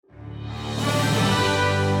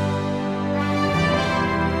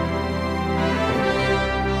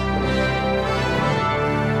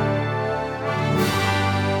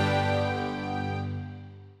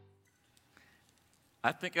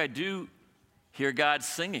I think I do hear God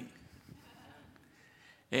singing.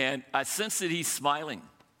 And I sense that he's smiling.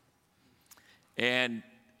 And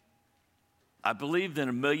I believe that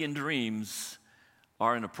a million dreams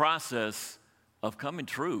are in the process of coming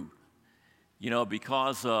true,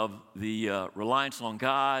 because of the reliance on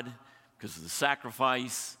God, because of the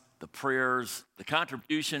sacrifice, the prayers, the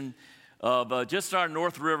contribution of just our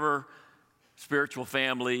North River spiritual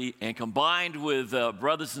family, and combined with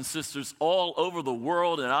brothers and sisters all over the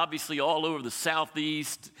world and obviously all over the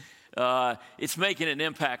Southeast, it's making an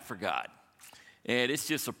impact for God. And it's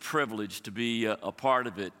just a privilege to be a part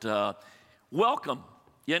of it. Welcome,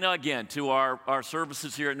 again, to our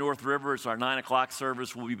services here at North River. It's our 9 o'clock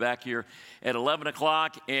service. We'll be back here at 11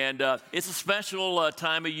 o'clock. And it's a special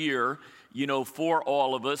time of year, for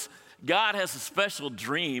all of us. God has a special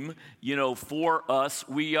dream, for us.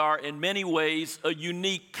 We are in many ways a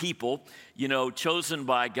unique people, chosen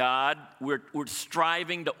by God. We're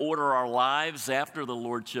striving to order our lives after the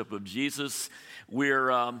lordship of Jesus.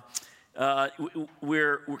 We're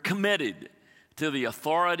committed to the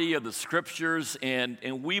authority of the scriptures,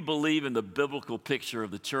 and we believe in the biblical picture of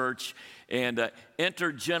the church and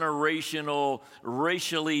intergenerational,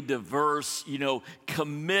 racially diverse,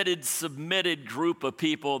 committed, submitted group of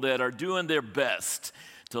people that are doing their best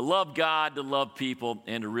to love God, to love people,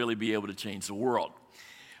 and to really be able to change the world.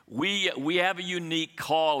 We have a unique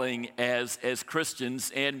calling as Christians,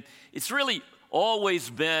 and it's really always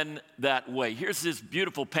been that way. Here's this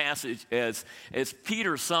beautiful passage as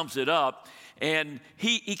Peter sums it up. And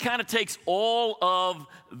he kind of takes all of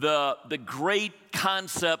the great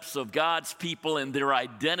concepts of God's people and their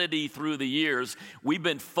identity through the years. We've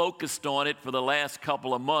been focused on it for the last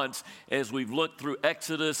couple of months as we've looked through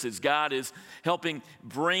Exodus, as God is helping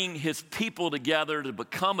bring his people together to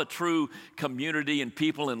become a true community and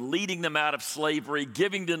people and leading them out of slavery,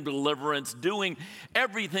 giving them deliverance, doing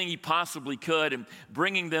everything he possibly could and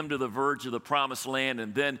bringing them to the verge of the promised land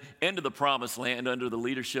and then into the promised land under the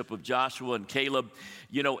leadership of Joshua and Caleb,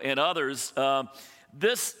 and others.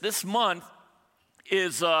 This month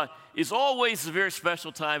is always a very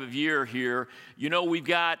special time of year here. We've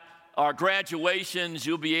got our graduations.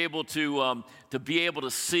 You'll be able to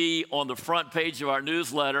see on the front page of our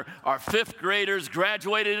newsletter, our fifth graders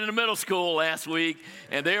graduated into middle school last week,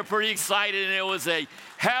 and they were pretty excited, and it was a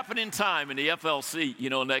happening time in the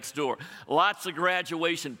FLC, next door. Lots of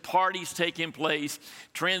graduation parties taking place,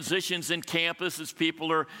 transitions in campus as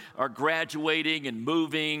people are graduating and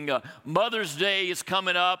moving. Mother's Day is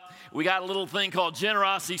coming up. We got a little thing called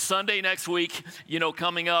Generosity Sunday next week,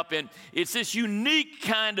 coming up, and it's this unique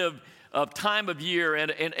kind of time of year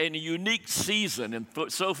and a unique season. And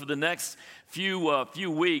so for the next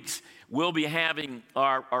few weeks, we'll be having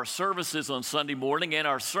our services on Sunday morning and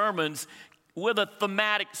our sermons with a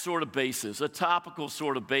thematic sort of basis, a topical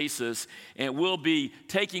sort of basis, and we'll be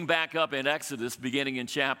taking back up in Exodus beginning in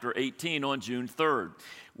chapter 18 on June 3rd.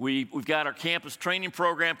 We've got our campus training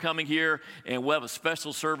program coming here, and we'll have a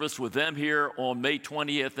special service with them here on May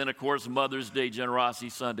 20th, and of course Mother's Day, Generosity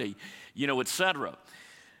Sunday, etc.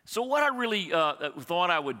 So what I really thought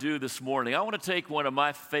I would do this morning, I want to take one of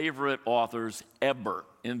my favorite authors ever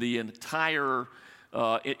in the entire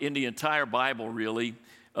Bible, really,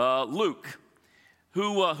 Luke,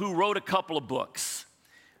 who wrote a couple of books.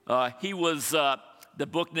 He was the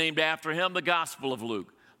book named after him, the Gospel of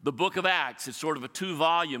Luke. The book of Acts is sort of a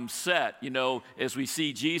 2-volume set, as we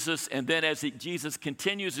see Jesus, and then as Jesus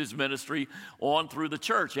continues his ministry on through the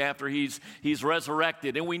church after he's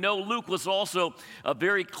resurrected. And we know Luke was also a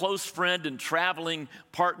very close friend and traveling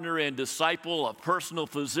partner and disciple, a personal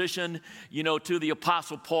physician, to the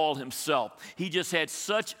Apostle Paul himself. He just had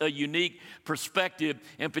such a unique perspective,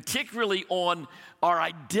 and particularly on our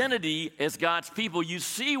identity as God's people. You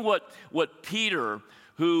see what Peter,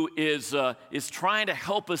 who is trying to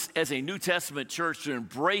help us as a New Testament church to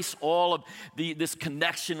embrace all of this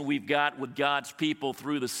connection we've got with God's people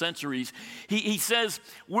through the centuries. He says,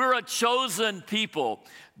 we're a chosen people.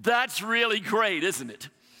 That's really great, isn't it?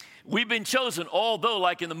 We've been chosen, although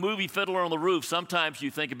like in the movie Fiddler on the Roof, sometimes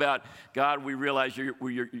you think about, God, we realize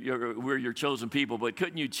we're your chosen people, but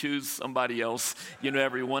couldn't you choose somebody else,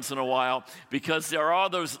 every once in a while? Because there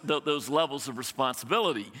are those levels of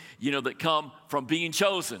responsibility, that come from being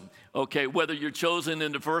chosen. Okay, whether you're chosen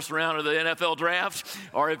in the first round of the NFL draft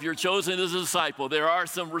or if you're chosen as a disciple, there are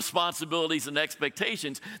some responsibilities and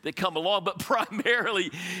expectations that come along, but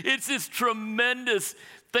primarily it's this tremendous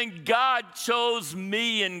think God chose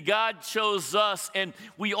me and God chose us, and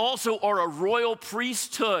we also are a royal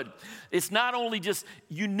priesthood. It's not only just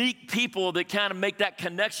unique people that kind of make that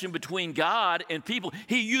connection between God and people.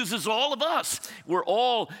 He uses all of us. We're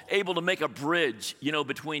all able to make a bridge,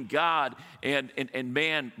 between God and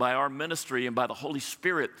man by our ministry and by the Holy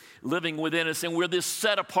Spirit living within us. And we're this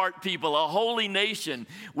set-apart people, a holy nation.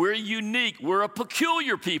 We're unique. We're a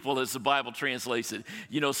peculiar people, as the Bible translates it,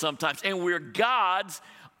 sometimes. And we're God's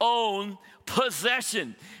own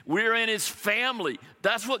possession. We're in his family.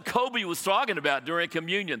 That's what Kobe was talking about during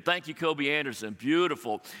communion. Thank you, Kobe Anderson.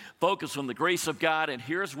 Beautiful focus on the grace of God. And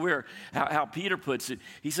here's how Peter puts it.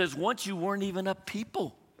 He says, once you weren't even a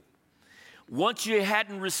people. Once you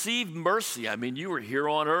hadn't received mercy, you were here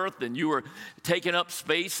on earth and you were taking up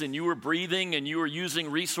space and you were breathing and you were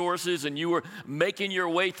using resources and you were making your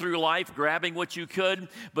way through life, grabbing what you could,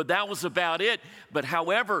 but that was about it. But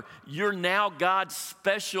however, you're now God's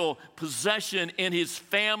special possession in his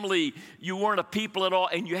family. You weren't a people at all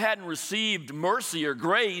and you hadn't received mercy or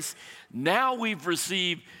grace. Now we've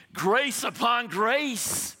received grace upon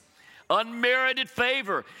grace. Unmerited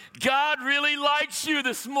favor. God really likes you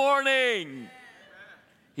this morning.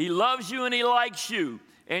 He loves you and he likes you,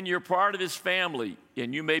 and you're part of his family.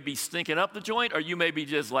 And you may be stinking up the joint, or you may be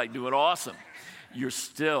just doing awesome. You're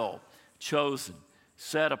still chosen,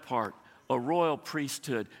 set apart, a royal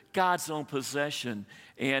priesthood, God's own possession.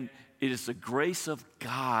 And it is the grace of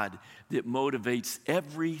God that motivates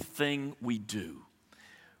everything we do.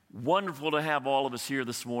 Wonderful to have all of us here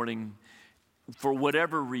this morning. For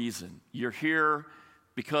whatever reason, you're here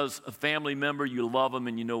because a family member, you love them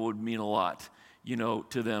and it would mean a lot,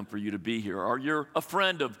 to them for you to be here. Or you're a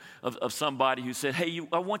friend of somebody who said, hey,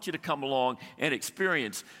 I want you to come along and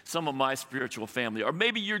experience some of my spiritual family. Or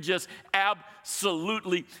maybe you're just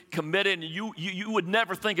absolutely committed and you would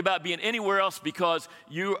never think about being anywhere else because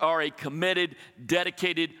you are a committed,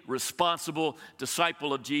 dedicated, responsible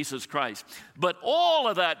disciple of Jesus Christ. But all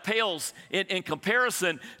of that pales in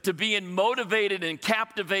comparison to being motivated and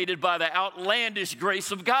captivated by the outlandish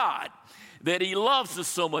grace of God. That he loves us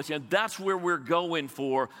so much, and that's where we're going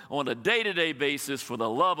for on a day-to-day basis, for the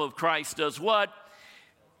love of Christ does what?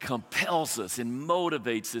 Compels us and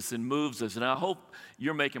motivates us and moves us. And I hope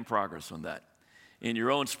you're making progress on that in your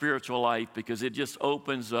own spiritual life, because it just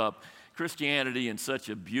opens up Christianity in such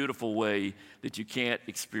a beautiful way that you can't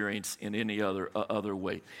experience in any other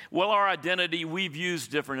way. Well, our identity, we've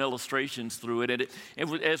used different illustrations through it.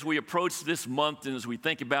 And as we approach this month and as we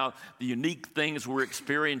think about the unique things we're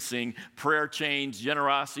experiencing, prayer change,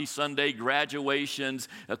 Generosity Sunday, graduations,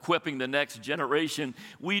 equipping the next generation,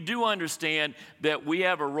 we do understand that we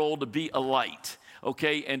have a role to be a light.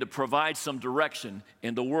 Okay, and to provide some direction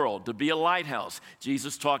in the world, to be a lighthouse.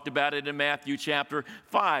 Jesus talked about it in Matthew chapter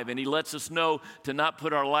 5, and he lets us know to not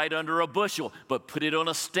put our light under a bushel, but put it on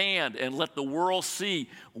a stand and let the world see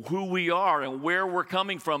who we are and where we're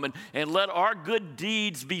coming from, and let our good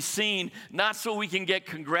deeds be seen, not so we can get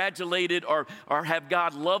congratulated or have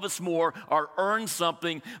God love us more or earn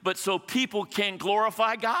something, but so people can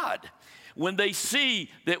glorify God. When they see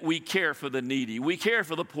that we care for the needy, we care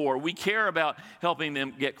for the poor, we care about helping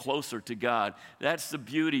them get closer to God. That's the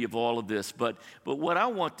beauty of all of this. But what I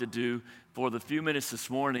want to do for the few minutes this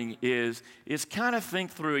morning is kind of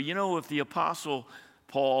think through, if the Apostle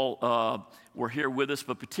Paul were here with us,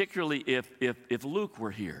 but particularly if Luke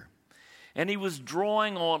were here, and he was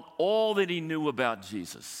drawing on all that he knew about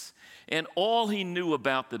Jesus, and all he knew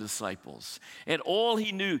about the disciples, and all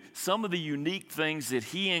he knew, some of the unique things that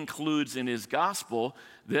he includes in his gospel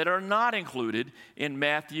that are not included in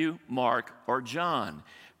Matthew, Mark, or John.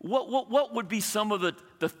 What would be some of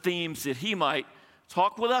the themes that he might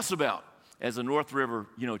talk with us about as a North River,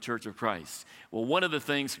 Church of Christ? Well, one of the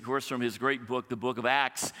things, of course, from his great book, the book of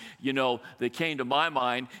Acts, that came to my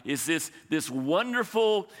mind is this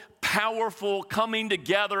wonderful, powerful coming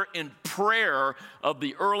together in prayer of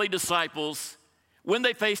the early disciples when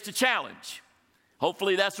they faced a challenge.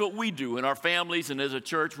 Hopefully that's what we do in our families and as a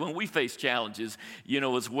church when we face challenges,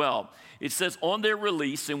 as well. It says on their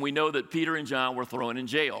release, and we know that Peter and John were thrown in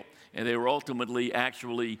jail. And they were ultimately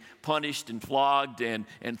actually punished and flogged and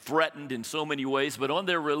threatened in so many ways. But on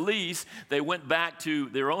their release, they went back to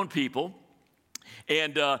their own people.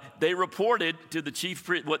 And they reported to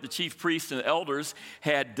what the chief priests and elders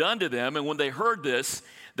had done to them. And when they heard this,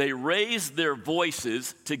 they raised their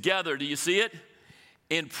voices together. Do you see it?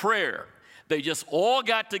 In prayer. They just all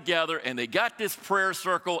got together and they got this prayer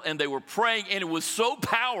circle and they were praying, and it was so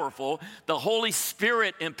powerful, the Holy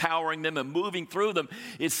Spirit empowering them and moving through them.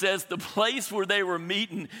 It says the place where they were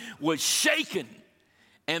meeting was shaken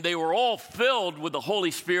And they were all filled with the Holy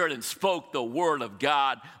Spirit and spoke the word of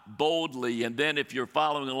God boldly. And then if you're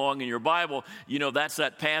following along in your Bible, you know, that's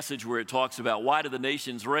that passage where it talks about why do the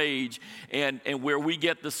nations rage, and where we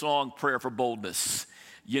get the song Prayer for Boldness,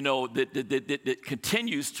 you know, that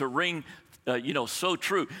continues to ring so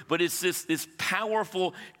true. But it's this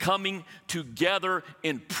powerful coming together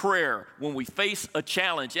in prayer when we face a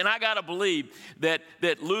challenge. And I got to believe that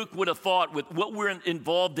Luke would have thought, with what we're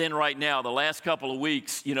involved in right now, the last couple of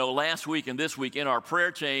weeks, you know, last week and this week in our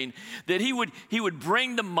prayer chain, that he would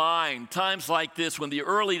bring to mind times like this when the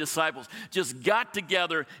early disciples just got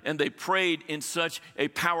together and they prayed in such a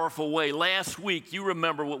powerful way. Last week, you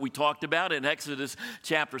remember what we talked about in Exodus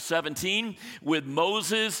chapter 17 with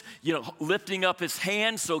Moses, you know, lifting up his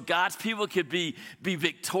hands so God's people could be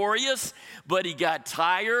victorious, but he got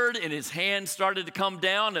tired and his hands started to come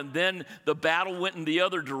down, and then the battle went in the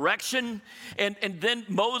other direction. And then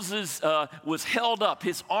Moses was held up,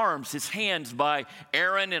 his arms, his hands, by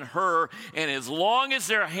Aaron and Hur, and as long as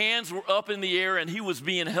their hands were up in the air and he was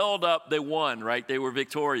being held up, they won, right? They were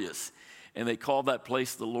victorious. And they called that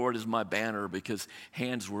place, "The Lord is my banner," because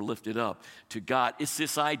hands were lifted up to God. It's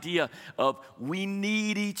this idea of we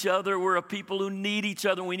need each other. We're a people who need each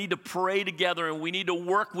other. We need to pray together, and we need to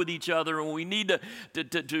work with each other, and we need to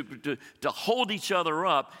hold each other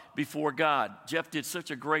up before God. Jeff did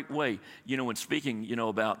such a great way, you know, when speaking, you know,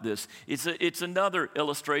 about this. It's another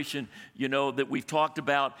illustration, you know, that we've talked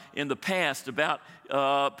about in the past about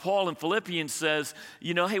Paul in Philippians says,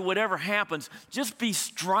 you know, hey, whatever happens, just be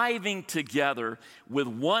striving together with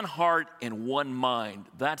one heart and one mind.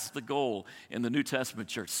 That's the goal in the New Testament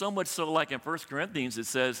church. So much so, like in 1 Corinthians, it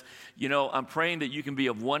says, you know, I'm praying that you can be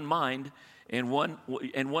of one mind and one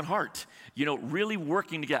heart. You know, really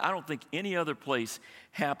working together. I don't think any other place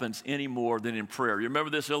happens any more than in prayer. You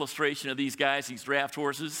remember this illustration of these guys, these draft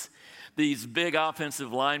horses? These big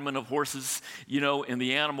offensive linemen of horses, you know, in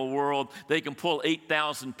the animal world, they can pull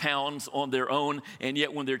 8,000 pounds on their own, and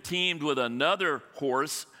yet when they're teamed with another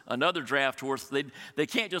horse, another draft horse, they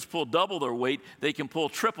can't just pull double their weight, they can pull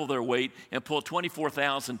triple their weight and pull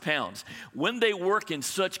 24,000 pounds. When they work in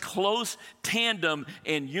such close tandem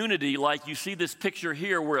and unity, like you see this picture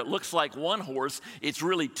here where it looks like one horse, it's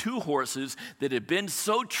really two horses that have been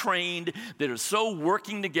so trained, that are so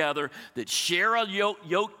working together, that share a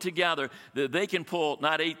yoke together, that they can pull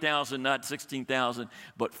not 8,000, not 16,000,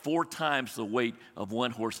 but 4 times the weight of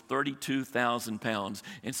one horse, 32,000 pounds.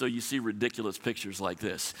 And so you see ridiculous pictures like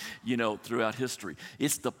this, you know, throughout history.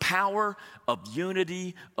 It's the power of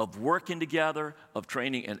unity, of working together, of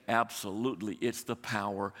training, and absolutely, it's the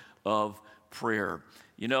power of prayer.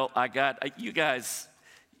 You know, you guys,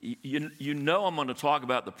 you know I'm going to talk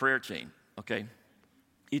about the prayer chain, okay?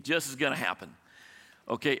 It just is going to happen,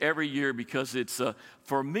 okay, every year, because it's,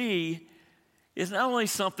 for me, it's not only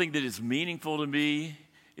something that is meaningful to me,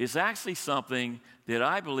 it's actually something that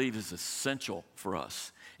I believe is essential for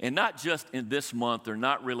us. And not just in this month, or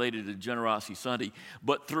not related to Generosity Sunday,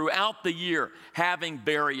 but throughout the year, having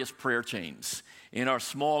various prayer chains in our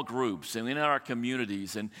small groups and in our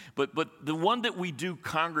communities. But the one that we do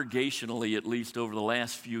congregationally, at least over the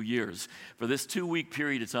last few years, for this 2-week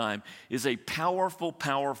period of time, is a powerful,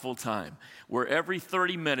 powerful time where every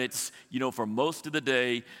 30 minutes, you know, for most of the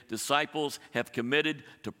day, disciples have committed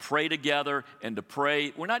to pray together and to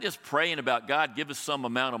pray. We're not just praying about, God, give us some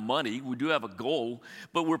amount of money. We do have a goal,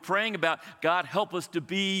 but we're praying about, God, help us to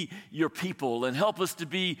be your people and help us to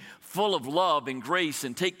be full of love and grace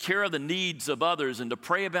and take care of the needs of others, and to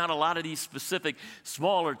pray about a lot of these specific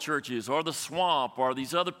smaller churches or the swamp or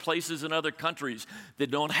these other places in other countries that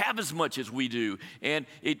don't have as much as we do. And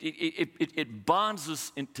it bonds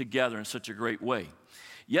us together in such a great way.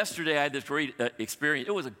 Yesterday, I had this great experience.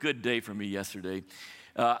 It was a good day for me yesterday.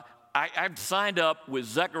 I've signed up with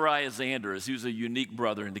Zechariah Zanders, who's a unique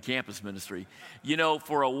brother in the campus ministry, you know,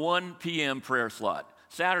 for a 1 p.m. prayer slot.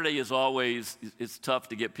 Saturday is always, it's tough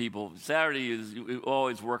to get people. Saturday is, we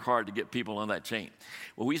always work hard to get people on that chain.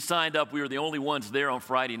 Well, we signed up. We were the only ones there on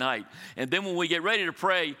Friday night. And then when we get ready to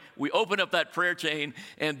pray, we open up that prayer chain,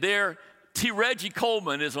 and there, T. Reggie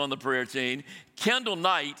Coleman is on the prayer chain. Kendall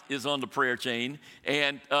Knight is on the prayer chain.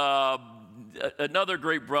 And another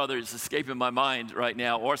great brother is escaping my mind right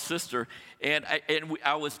now, or sister. And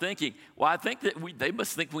I was thinking, well, I think that they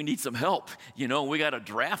must think we need some help. You know, we got a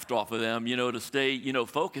draft off of them, you know, to stay, you know,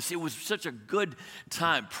 focused. It was such a good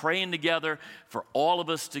time praying together for all of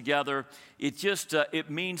us together. It just, it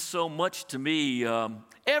means so much to me.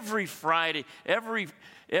 Every Friday,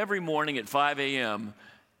 every morning at 5 a.m.,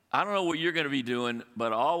 I don't know what you're going to be doing,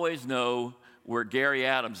 but I always know where Gary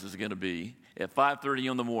Adams is going to be at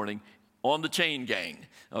 5:30 in the morning. on the chain gang,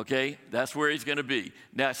 okay? That's where he's going to be.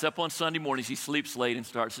 Now, except on Sunday mornings, he sleeps late and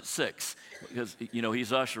starts at 6 because,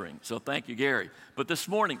 he's ushering. So thank you, Gary. But this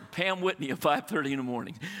morning, Pam Whitney at 5:30 in the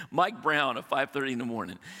morning, Mike Brown at 5:30 in the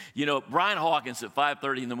morning, Brian Hawkins at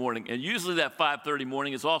 5:30 in the morning. And usually that 5:30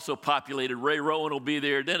 morning is also populated. Ray Rowan will be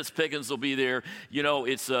there. Dennis Pickens will be there.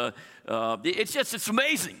 It's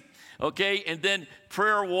amazing. Okay, and then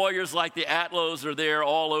prayer warriors like the Atlos are there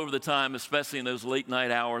all over the time, especially in those late night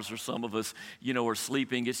hours where some of us, are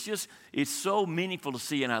sleeping. It's so meaningful to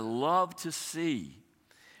see, and I love to see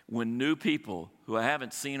when new people who I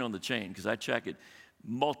haven't seen on the chain, because I check it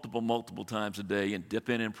multiple times a day and dip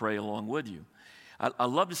in and pray along with you. I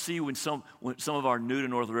love to see when some of our new to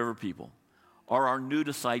North River people are our new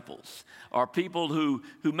disciples, are people who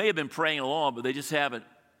may have been praying along, but they just haven't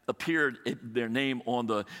appeared their name on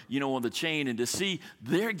the chain, and to see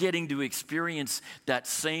they're getting to experience that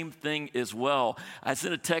same thing as well. I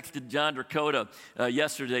sent a text to John Dakota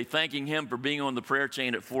yesterday thanking him for being on the prayer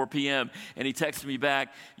chain at 4 p.m. and he texted me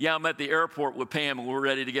back, "Yeah, I'm at the airport with Pam and we're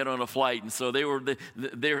ready to get on a flight." And so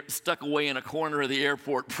they're stuck away in a corner of the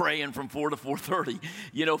airport praying from 4 to 4:30.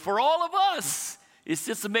 For all of us, it's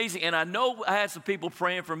just amazing. And I know I had some people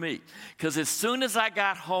praying for me, because as soon as I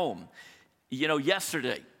got home,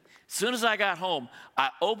 yesterday, as soon as I got home,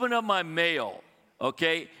 I opened up my mail,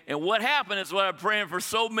 okay? And what happened is what I'm praying for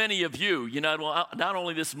so many of you, not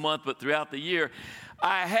only this month, but throughout the year.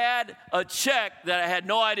 I had a check that I had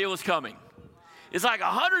no idea was coming. It's like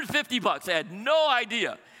 $150. I had no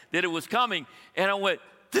idea that it was coming. And I went,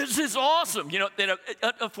 this is awesome.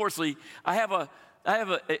 Unfortunately, I have a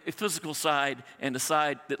physical side and a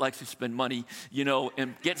side that likes to spend money,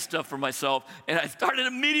 and get stuff for myself. And I started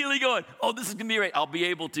immediately going, oh, this is going to be great. I'll be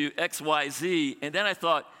able to X, Y, Z. And then I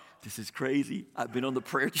thought, this is crazy. I've been on the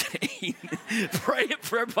prayer chain praying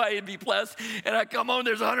for everybody to be blessed. And I come home,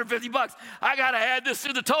 there's $150. I got to add this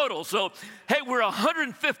to the total. So, hey, we're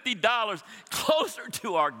 $150 closer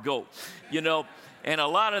to our goal, And a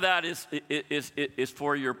lot of that is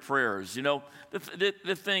for your prayers.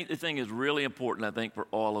 The thing is really important, I think, for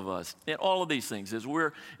all of us. And all of these things is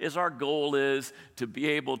our goal is to be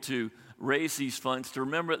able to raise these funds, to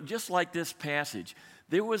remember, just like this passage,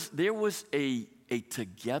 there was a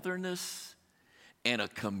togetherness and a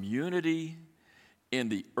community in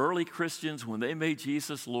the early Christians when they made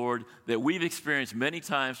Jesus Lord that we've experienced many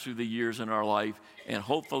times through the years in our life, and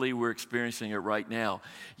hopefully we're experiencing it right now.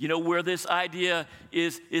 Where this idea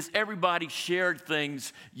is everybody shared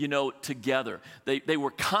things, together. They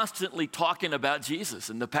were constantly talking about Jesus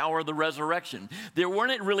and the power of the resurrection. There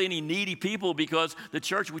weren't really any needy people because the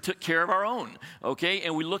church, we took care of our own, okay?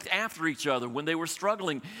 And we looked after each other when they were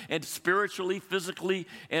struggling, and spiritually, physically,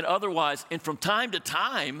 and otherwise. And from time to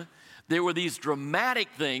time, there were these dramatic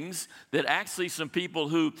things that actually some people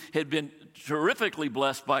who had been terrifically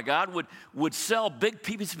blessed by God would sell big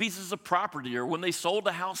pieces of property, or when they sold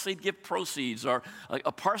a house, they'd give proceeds, or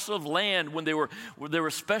a parcel of land when there were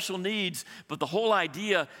special needs. But the whole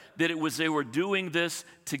idea that they were doing this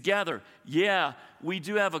together. Yeah, we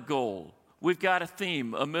do have a goal. We've got a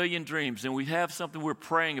theme, a million dreams, and we have something we're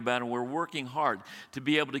praying about and we're working hard to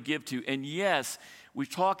be able to give to. And yes, we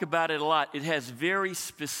talk about it a lot. It has very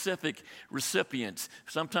specific recipients.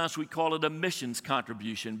 Sometimes we call it a missions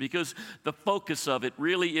contribution because the focus of it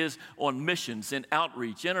really is on missions and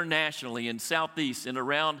outreach internationally in Southeast and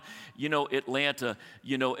around, Atlanta,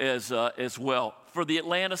 as well. For the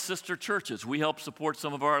Atlanta sister churches, we help support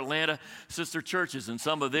some of our Atlanta sister churches and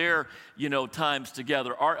some of their, times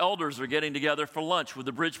together. Our elders are getting together for lunch with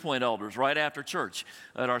the Bridgepoint elders right after church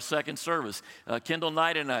at our second service. Kendall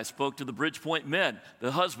Knight and I spoke to the Bridgepoint men,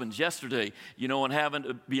 the husbands, yesterday,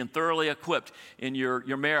 on being thoroughly equipped in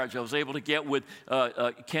your marriage. I was able to get with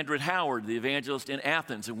Kendrick Howard, the evangelist in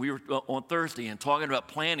Athens, and we were on Thursday and talking about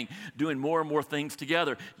planning, doing more and more things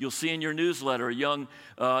together. You'll see in your newsletter a young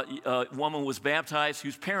woman was baptized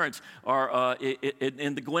whose parents are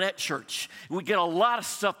in the Gwinnett Church. We get a lot of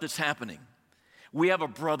stuff that's happening. We have a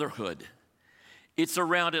brotherhood. It's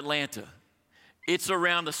around Atlanta. It's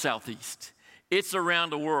around the Southeast. It's around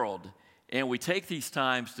the world. And we take these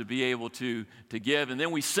times to be able to give, and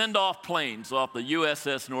then we send off planes off the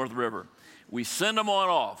USS North River. We send them on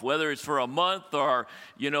off, whether it's for a month or,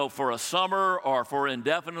 for a summer or for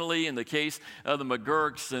indefinitely, in the case of the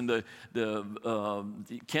McGurks and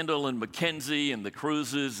the Kendall and Mackenzie and the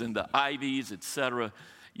Cruises and the Ivies, et cetera,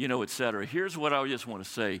 et cetera. Here's what I just want to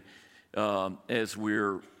say as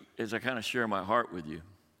I kind of share my heart with you.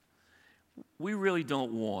 We really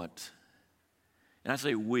don't want, and I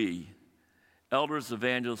say we, elders,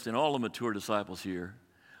 evangelists, and all the mature disciples here,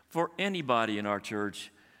 for anybody in our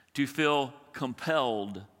church to feel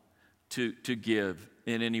compelled to give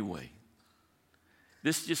in any way.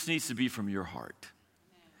 This just needs to be from your heart,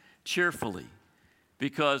 cheerfully,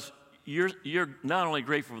 because you're not only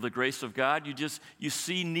grateful for the grace of God, you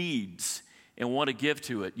see needs and want to give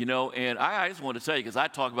to it, And I just want to tell you, because I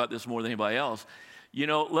talk about this more than anybody else,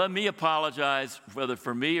 let me apologize, whether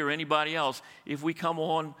for me or anybody else, if we come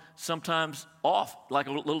on sometimes off, like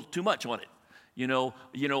a little too much on it.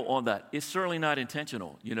 On that. It's certainly not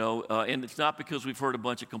intentional, and it's not because we've heard a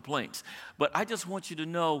bunch of complaints. But I just want you to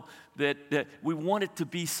know that we want it to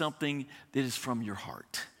be something that is from your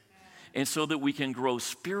heart. And so that we can grow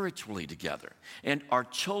spiritually together, and our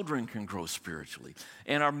children can grow spiritually,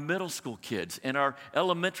 and our middle school kids and our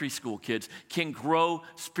elementary school kids can grow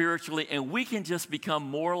spiritually, and we can just become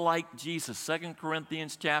more like Jesus. 2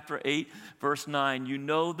 Corinthians chapter 8, verse 9, you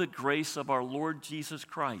know the grace of our Lord Jesus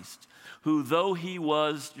Christ, who though he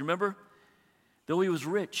was, you remember? Though he was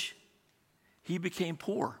rich, he became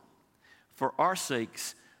poor for our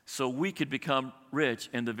sakes, so we could become rich.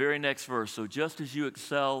 And the very next verse, so just as you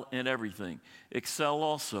excel in everything, excel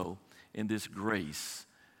also in this grace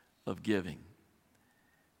of giving.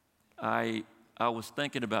 I was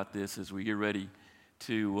thinking about this as we get ready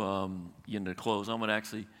to close. I'm going to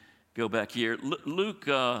actually go back here. Luke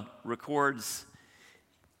records,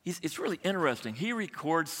 it's really interesting. He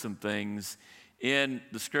records some things in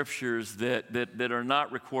the scriptures that are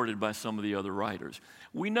not recorded by some of the other writers.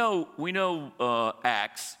 We know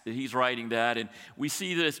Acts, that he's writing that, and we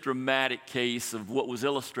see this dramatic case of what was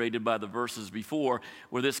illustrated by the verses before,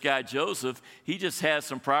 where this guy Joseph, he just has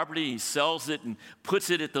some property, he sells it and puts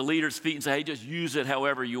it at the leader's feet and says, hey, just use it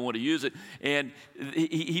however you want to use it. And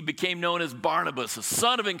he became known as Barnabas, a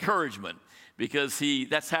son of encouragement, because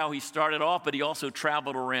that's how he started off, but he also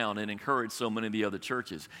traveled around and encouraged so many of the other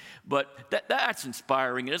churches. But that's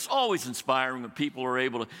inspiring, and it's always inspiring when people are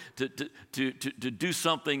able to do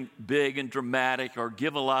something big and dramatic, or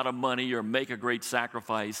give a lot of money, or make a great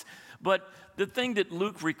sacrifice. But the thing that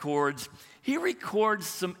Luke records, he records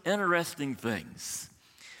some interesting things.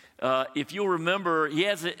 If you'll remember, he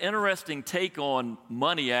has an interesting take on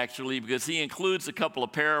money, actually, because he includes a couple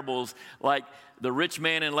of parables, like the rich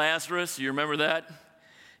man and Lazarus. You remember that?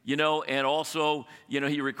 And also,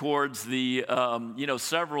 he records the,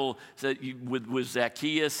 several, with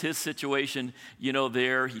Zacchaeus, his situation,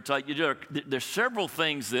 there. There's several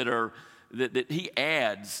things that he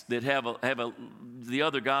adds that the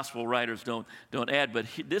other gospel writers don't add, but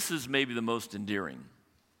this is maybe the most endearing.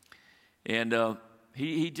 And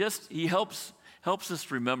he helps us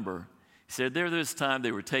remember. He said this time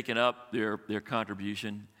they were taking up their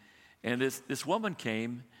contribution, and this woman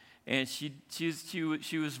came, and she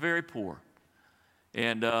was very poor,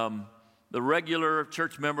 and the regular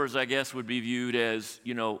church members, I guess, would be viewed as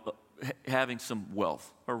having some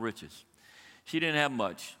wealth or riches. She didn't have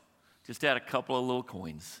much, just had a couple of little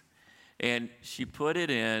coins, and she put it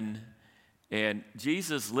in. And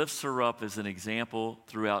Jesus lifts her up as an example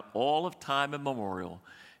throughout all of time immemorial.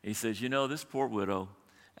 He says, this poor widow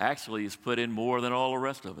actually has put in more than all the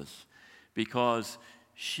rest of us, because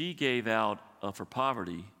she gave out of her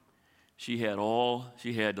poverty. She had all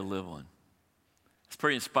she had to live on. It's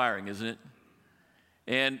pretty inspiring, isn't it?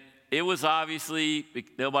 And it was obviously,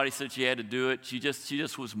 nobody said she had to do it. She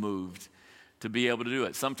just was moved to be able to do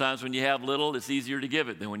it. Sometimes when you have little, it's easier to give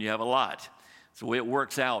it than when you have a lot. It's the way it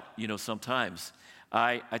works out, sometimes.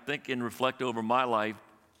 I think and reflect over my life,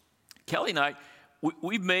 Kelly and I,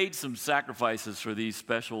 we've made some sacrifices for these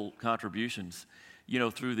special contributions,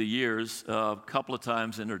 through the years, a couple of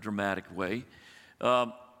times in a dramatic way.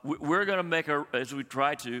 We're going to as we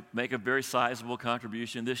try to make a very sizable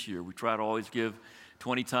contribution this year. We try to always give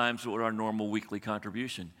 20 times what our normal weekly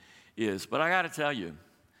contribution is. But I got to tell you,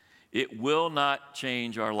 it will not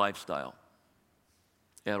change our lifestyle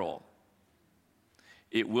at all.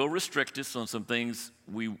 It will restrict us on some things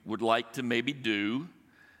we would like to maybe do,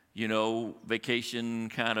 vacation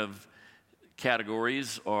kind of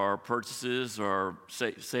categories, or purchases, or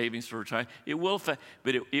savings for retirement. It will affect,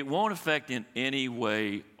 but it won't affect in any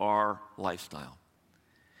way our lifestyle.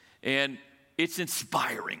 And it's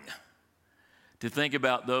inspiring to think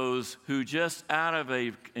about those who, just out of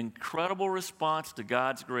an incredible response to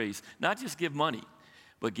God's grace, not just give money,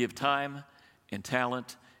 but give time and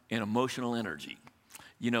talent and emotional energy,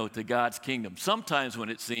 to God's kingdom. Sometimes when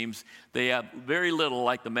it seems they have very little,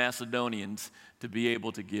 like the Macedonians, to be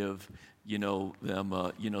able to give,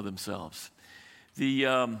 themselves.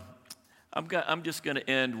 I'm just going to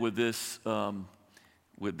end with this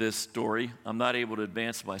story. I'm not able to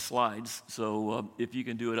advance my slides, so if you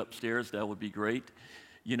can do it upstairs, that would be great.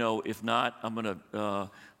 If not, I'm going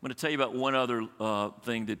to tell you about one other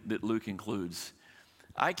thing that Luke includes.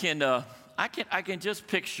 I can just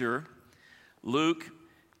picture Luke,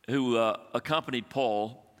 who accompanied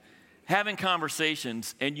Paul, having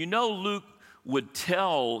conversations, and Luke would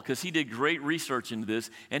tell, because he did great research into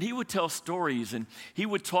this, and he would tell stories, and he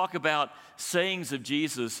would talk about sayings of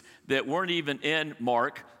Jesus that weren't even in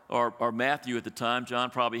Mark or Matthew at the time.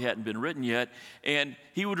 John probably hadn't been written yet, and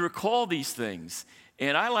he would recall these things.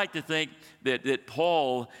 And I like to think that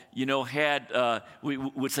Paul,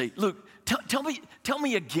 would say, Luke, tell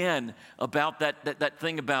me again about that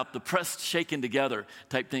thing about the pressed shaken together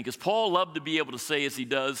type thing. Because Paul loved to be able to say, as he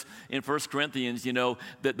does in 1 Corinthians,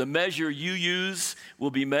 that the measure you use will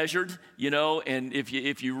be measured, and if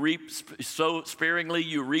you sow sparingly,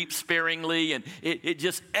 you reap sparingly. And it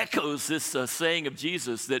just echoes this saying of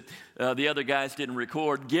Jesus that the other guys didn't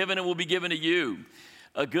record: given it will be given to you.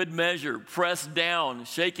 A good measure, pressed down,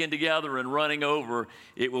 shaken together, and running over,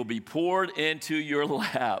 it will be poured into your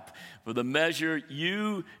lap. For the measure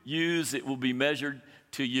you use, it will be measured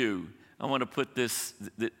to you. I want to put this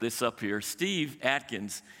up here. Steve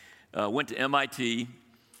Atkins went to MIT.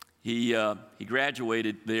 He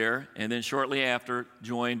graduated there, and then shortly after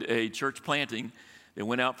joined a church planting that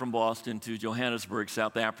went out from Boston to Johannesburg,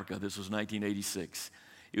 South Africa. This was 1986.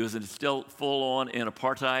 It was still full-on in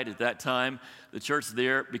apartheid at that time. The church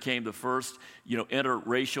there became the first,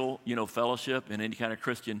 interracial, fellowship in any kind of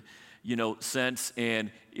Christian, sense. And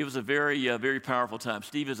it was a very, very powerful time.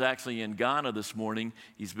 Steve is actually in Ghana this morning.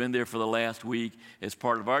 He's been there for the last week as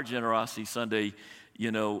part of our Generosity Sunday,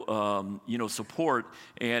 support,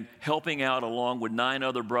 and helping out along with 9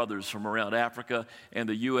 other brothers from around Africa and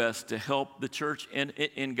the U.S. to help the church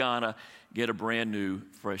in Ghana get a brand new,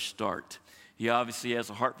 fresh start. He obviously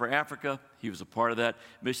has a heart for Africa. He was a part of that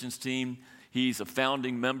missions team. He's a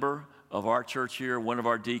founding member of our church here, one of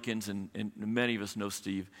our deacons, and many of us know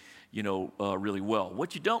Steve, really well.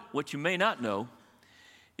 What you may not know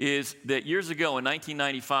is that years ago in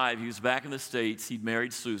 1995, he was back in the States. He'd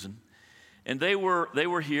married Susan, and they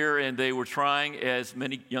were here, and they were trying, as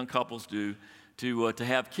many young couples do, to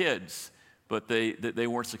have kids, but they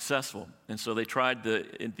weren't successful, and so they tried the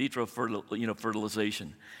in vitro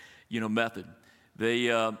fertilization. Method. They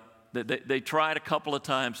tried a couple of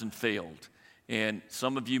times and failed. And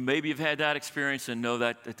some of you maybe have had that experience and know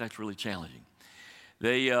that's really challenging.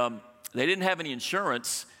 They didn't have any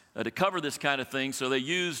insurance to cover this kind of thing, so they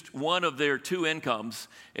used one of their 2 incomes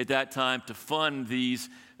at that time to fund these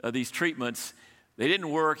treatments. They didn't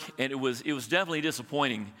work, and it was definitely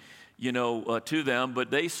disappointing, to them. But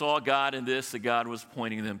they saw God in this, that God was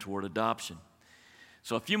pointing them toward adoption.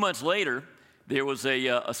 So a few months later, there was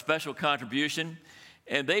a special contribution,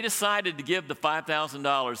 and they decided to give the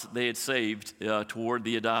 $5,000 that they had saved toward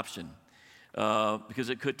the adoption because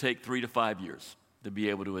it could take 3 to 5 years to be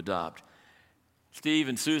able to adopt. Steve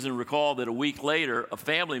and Susan recall that a week later, a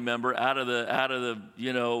family member out of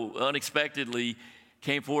the unexpectedly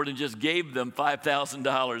came forward and just gave them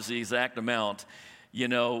 $5,000, the exact amount,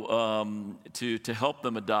 to help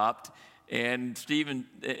them adopt. And Steve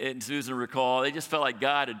and Susan recall, they just felt like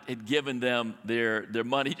God had given them their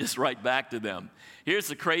money just right back to them. Here's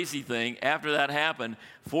the crazy thing. After that happened,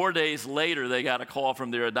 4 days later, they got a call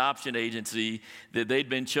from their adoption agency that they'd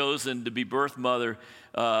been chosen to be by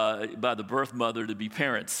the birth mother to be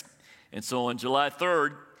parents. And so on July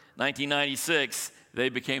 3rd, 1996, they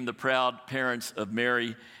became the proud parents of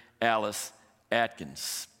Mary Alice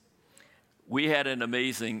Atkins. We had an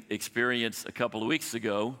amazing experience a couple of weeks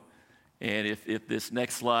ago. And if this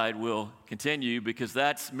next slide will continue, because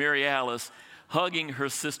that's Mary Alice hugging her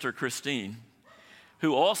sister Christine,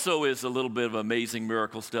 who also is a little bit of an amazing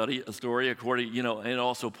miracle story, according, and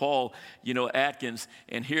also Paul, Atkins.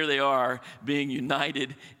 And here they are being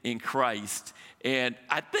united in Christ. And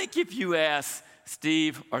I think if you ask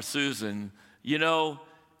Steve or Susan,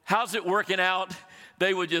 how's it working out?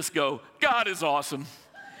 They would just go, God is awesome.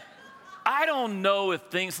 I don't know if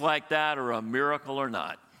things like that are a miracle or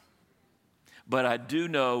not. But I do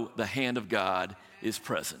know the hand of God is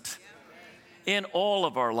present in all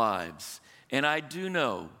of our lives. And I do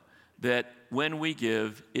know that when we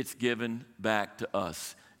give, it's given back to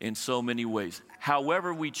us in so many ways.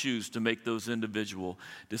 However we choose to make those individual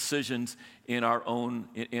decisions in our own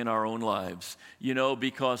lives.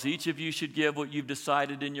 Because each of you should give what you've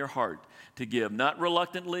decided in your heart to give, not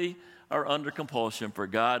reluctantly or under compulsion, for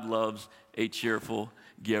God loves a cheerful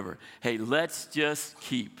giver. Hey, let's just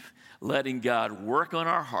keep letting God work on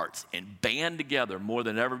our hearts and band together more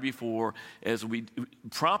than ever before as we,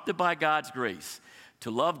 prompted by God's grace, to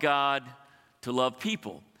love God, to love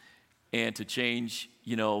people, and to change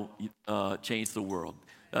the world.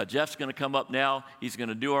 Jeff's going to come up now. He's going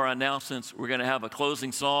to do our announcements. We're going to have a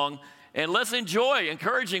closing song, And let's enjoy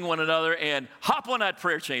encouraging one another and hop on that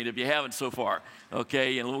prayer chain if you haven't so far,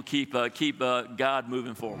 okay? And we'll keep God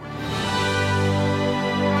moving forward.